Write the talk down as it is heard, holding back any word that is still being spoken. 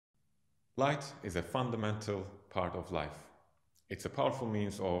Light is a fundamental part of life. It's a powerful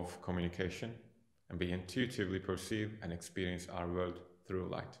means of communication, and we intuitively perceive and experience our world through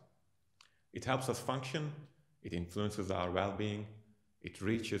light. It helps us function, it influences our well being, it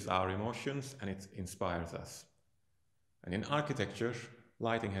reaches our emotions, and it inspires us. And in architecture,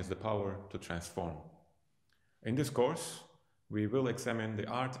 lighting has the power to transform. In this course, we will examine the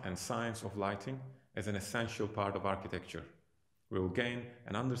art and science of lighting as an essential part of architecture. We will gain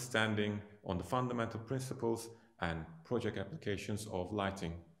an understanding on the fundamental principles and project applications of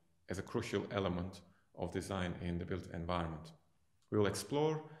lighting as a crucial element of design in the built environment. We will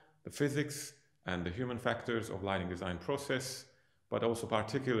explore the physics and the human factors of lighting design process, but also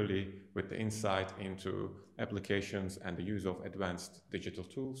particularly with the insight into applications and the use of advanced digital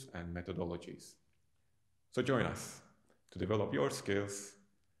tools and methodologies. So join us to develop your skills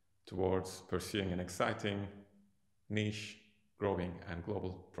towards pursuing an exciting, niche, growing, and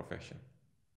global profession.